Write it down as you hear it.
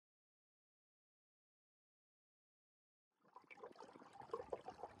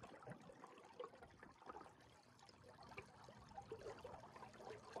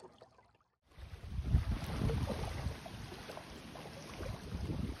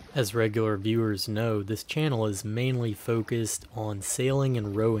As regular viewers know, this channel is mainly focused on sailing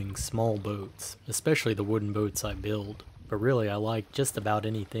and rowing small boats, especially the wooden boats I build. But really, I like just about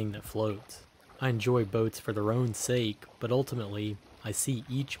anything that floats. I enjoy boats for their own sake, but ultimately, I see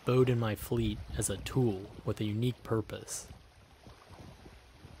each boat in my fleet as a tool with a unique purpose.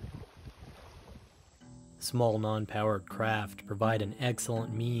 Small non-powered craft provide an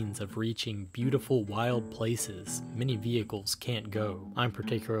excellent means of reaching beautiful wild places many vehicles can't go. I'm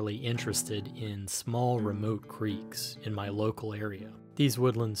particularly interested in small remote creeks in my local area. These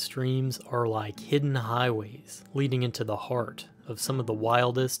woodland streams are like hidden highways leading into the heart of some of the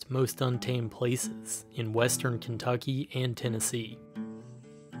wildest, most untamed places in western Kentucky and Tennessee.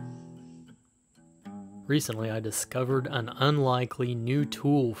 Recently, I discovered an unlikely new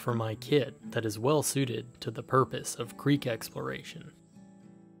tool for my kit that is well suited to the purpose of creek exploration.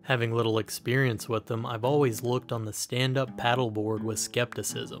 Having little experience with them, I've always looked on the stand-up paddleboard with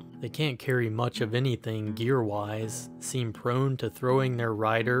skepticism. They can't carry much of anything gear-wise, seem prone to throwing their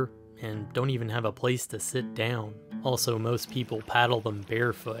rider, and don't even have a place to sit down. Also, most people paddle them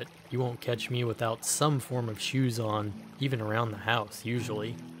barefoot. You won't catch me without some form of shoes on, even around the house,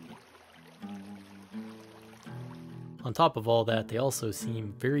 usually. On top of all that, they also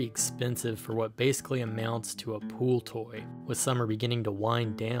seem very expensive for what basically amounts to a pool toy. With summer beginning to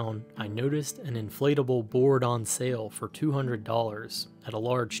wind down, I noticed an inflatable board on sale for $200 at a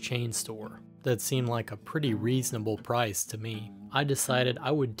large chain store. That seemed like a pretty reasonable price to me. I decided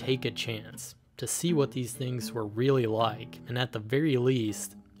I would take a chance to see what these things were really like, and at the very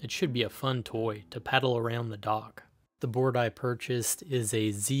least, it should be a fun toy to paddle around the dock. The board I purchased is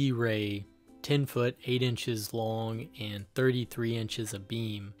a Z-Ray 10 foot 8 inches long and 33 inches of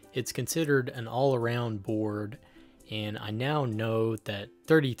beam. It's considered an all-around board, and I now know that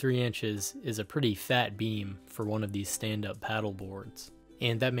 33 inches is a pretty fat beam for one of these stand-up paddle boards.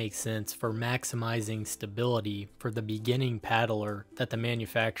 And that makes sense for maximizing stability for the beginning paddler that the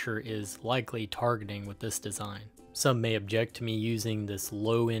manufacturer is likely targeting with this design. Some may object to me using this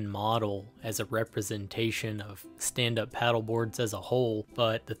low-end model as a representation of stand-up paddle boards as a whole,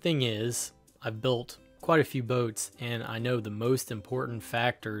 but the thing is, I've built quite a few boats, and I know the most important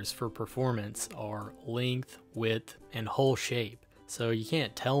factors for performance are length, width, and hull shape. So you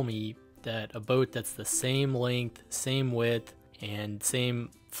can't tell me that a boat that's the same length, same width, and same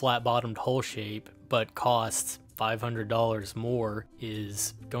flat-bottomed hull shape, but costs $500 more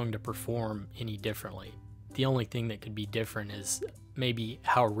is going to perform any differently. The only thing that could be different is maybe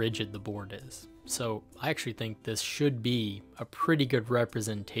how rigid the board is. So I actually think this should be a pretty good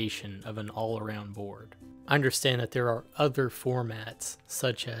representation of an all-around board. I understand that there are other formats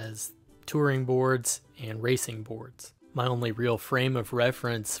such as touring boards and racing boards. My only real frame of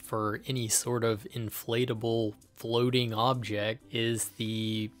reference for any sort of inflatable floating object is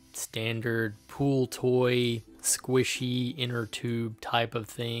the standard pool toy, squishy inner tube type of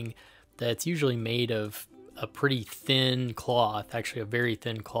thing that's usually made of a pretty thin cloth, actually a very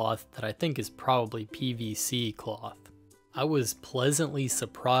thin cloth that I think is probably PVC cloth. I was pleasantly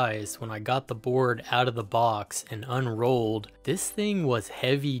surprised when I got the board out of the box and unrolled. This thing was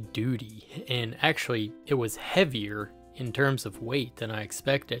heavy duty, and actually it was heavier in terms of weight than I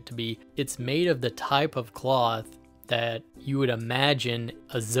expected it to be. It's made of the type of cloth that you would imagine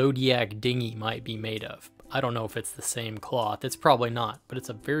a Zodiac dinghy might be made of. I don't know if it's the same cloth, it's probably not, but it's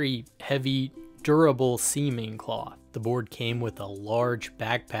a very heavy, durable seaming cloth. The board came with a large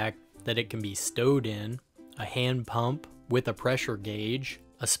backpack that it can be stowed in, a hand pump with a pressure gauge,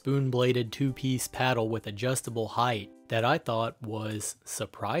 a spoon-bladed two-piece paddle with adjustable height that I thought was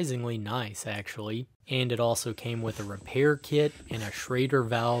surprisingly nice actually, and it also came with a repair kit and a Schrader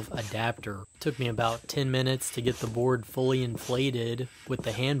valve adapter. It took me about 10 minutes to get the board fully inflated with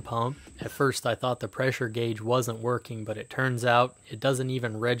the hand pump. At first I thought the pressure gauge wasn't working, but it turns out it doesn't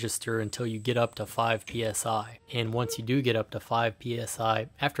even register until you get up to 5 psi. And once you do get up to 5 psi,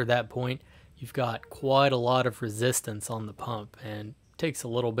 after that point you've got quite a lot of resistance on the pump, and it takes a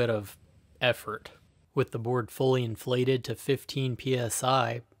little bit of effort. With the board fully inflated to 15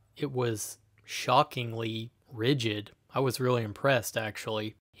 psi, it was shockingly rigid. I was really impressed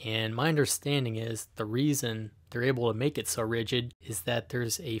actually. And my understanding is the reason they're able to make it so rigid is that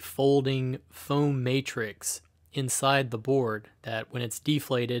there's a folding foam matrix inside the board that when it's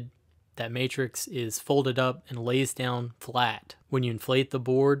deflated, that matrix is folded up and lays down flat. When you inflate the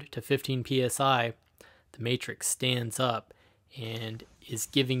board to 15 psi, the matrix stands up and is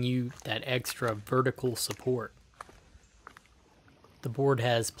giving you that extra vertical support. The board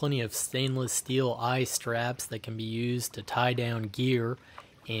has plenty of stainless steel eye straps that can be used to tie down gear,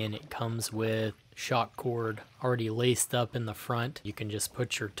 and it comes with shock cord already laced up in the front. You can just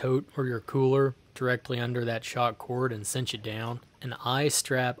put your tote or your cooler directly under that shock cord and cinch it down. An eye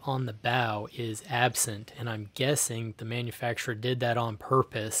strap on the bow is absent, and I'm guessing the manufacturer did that on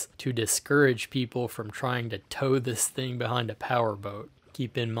purpose to discourage people from trying to tow this thing behind a powerboat.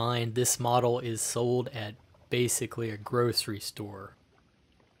 Keep in mind, this model is sold at basically a grocery store.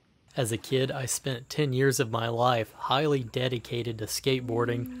 As a kid, I spent 10 years of my life highly dedicated to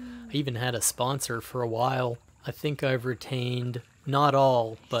skateboarding. I even had a sponsor for a while. I think I've retained not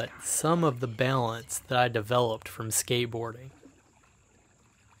all, but some of the balance that I developed from skateboarding.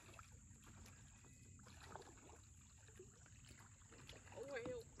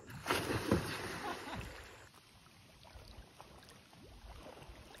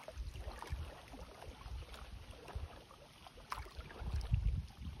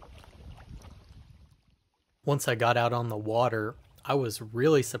 Once I got out on the water, I was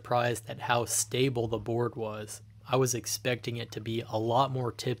really surprised at how stable the board was. I was expecting it to be a lot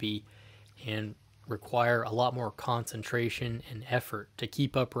more tippy and require a lot more concentration and effort to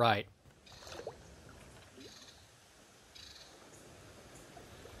keep upright.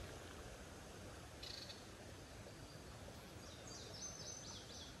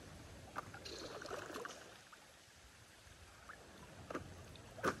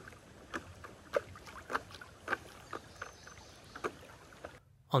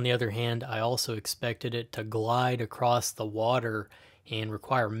 On the other hand, I also expected it to glide across the water and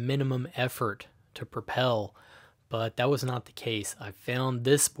require minimum effort to propel, but that was not the case. I found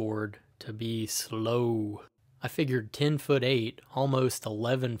this board to be slow. I figured 10'8", almost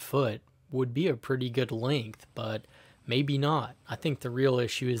 11 foot, would be a pretty good length, but maybe not. I think the real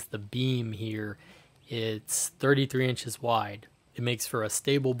issue is the beam here. It's 33 inches wide. It makes for a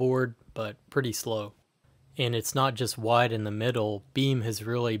stable board, but pretty slow. And it's not just wide in the middle, beam has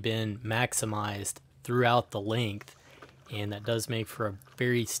really been maximized throughout the length, and that does make for a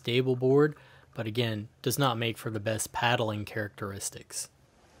very stable board, but again, does not make for the best paddling characteristics.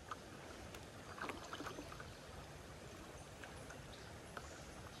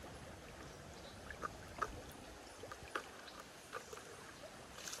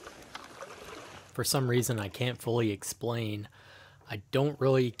 For some reason I can't fully explain, I don't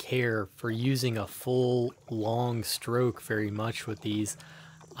really care for using a full long stroke very much with these.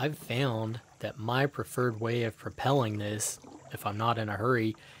 I've found that my preferred way of propelling this, if I'm not in a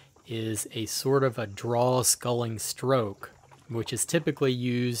hurry, is a sort of a draw sculling stroke, which is typically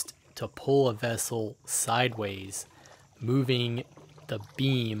used to pull a vessel sideways, moving the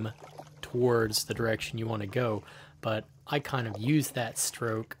beam towards the direction you want to go. But I kind of use that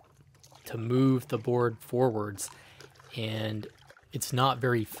stroke to move the board forwards, and it's not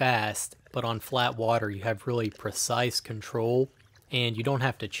very fast, but on flat water you have really precise control and you don't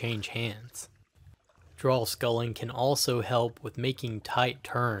have to change hands. Draw sculling can also help with making tight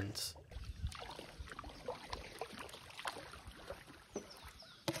turns.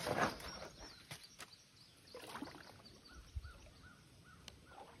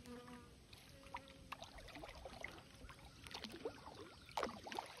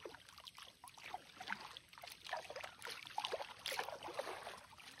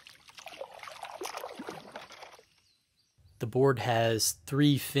 The board has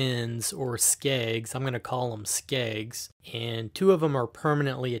 3 fins or skegs. I'm going to call them skegs, and 2 of them are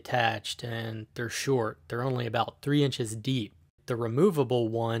permanently attached and they're short. They're only about 3 inches deep. The removable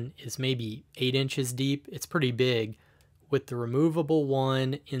one is maybe 8 inches deep. It's pretty big. With the removable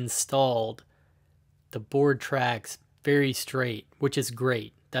one installed, the board tracks very straight, which is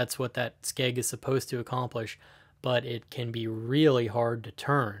great. That's what that skeg is supposed to accomplish, but it can be really hard to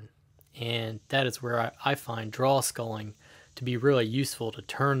turn. And that is where I find draw sculling to be really useful to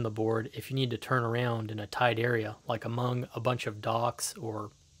turn the board if you need to turn around in a tight area, like among a bunch of docks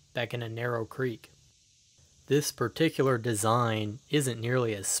or back in a narrow creek. This particular design isn't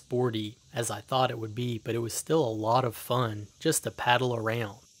nearly as sporty as I thought it would be, but it was still a lot of fun just to paddle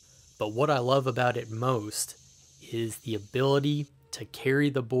around. But what I love about it most is the ability to carry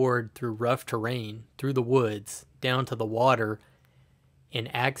the board through rough terrain, through the woods, down to the water, and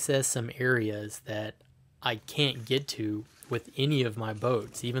access some areas that I can't get to with any of my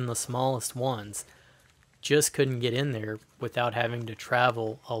boats, even the smallest ones. Just couldn't get in there without having to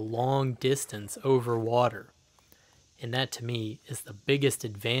travel a long distance over water. And that to me is the biggest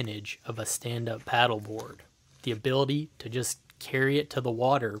advantage of a stand-up paddleboard. The ability to just carry it to the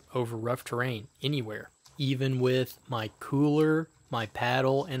water over rough terrain anywhere. Even with my cooler, my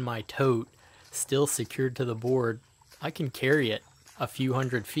paddle, and my tote still secured to the board, I can carry it a few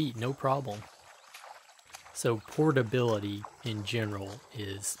hundred feet, no problem. So portability in general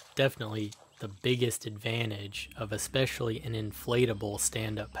is definitely the biggest advantage of especially an inflatable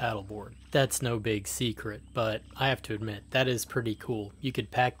stand-up paddleboard. That's no big secret, but I have to admit, that is pretty cool. You could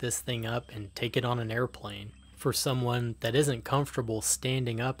pack this thing up and take it on an airplane. For someone that isn't comfortable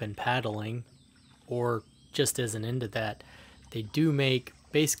standing up and paddling, or just isn't into that, they do make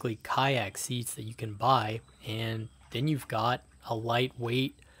basically kayak seats that you can buy, and then you've got a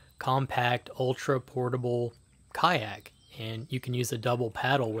lightweight, compact, ultra portable kayak, and you can use a double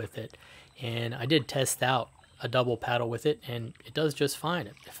paddle with it. And I did test out a double paddle with it, and it does just fine.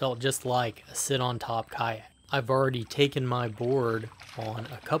 It felt just like a sit on top kayak. I've already taken my board on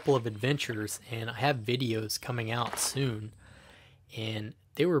a couple of adventures, and I have videos coming out soon, and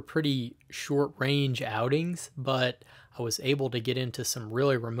they were pretty short range outings, but I was able to get into some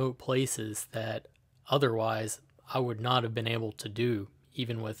really remote places that otherwise I would not have been able to do,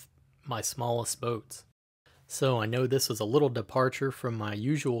 even with my smallest boats. So I know this was a little departure from my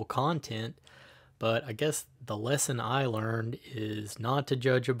usual content, but I guess the lesson I learned is not to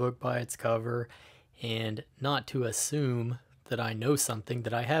judge a book by its cover and not to assume that I know something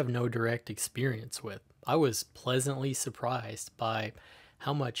that I have no direct experience with. I was pleasantly surprised by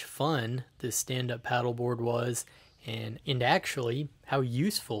how much fun this stand-up paddleboard was, and actually how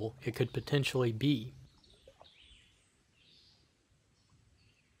useful it could potentially be.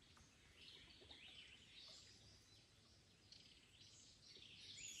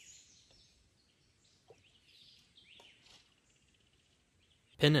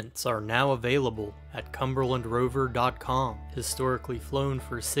 Pennants are now available at cumberlandrover.com. Historically flown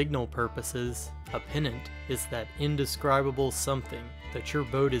for signal purposes, a pennant is that indescribable something that your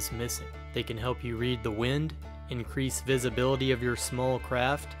boat is missing. They can help you read the wind, increase visibility of your small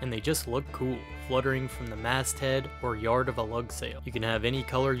craft, and they just look cool, fluttering from the masthead or yard of a lug sail. You can have any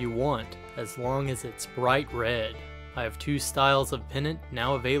color you want, as long as it's bright red. I have 2 styles of pennant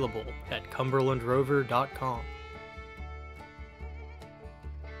now available at cumberlandrover.com.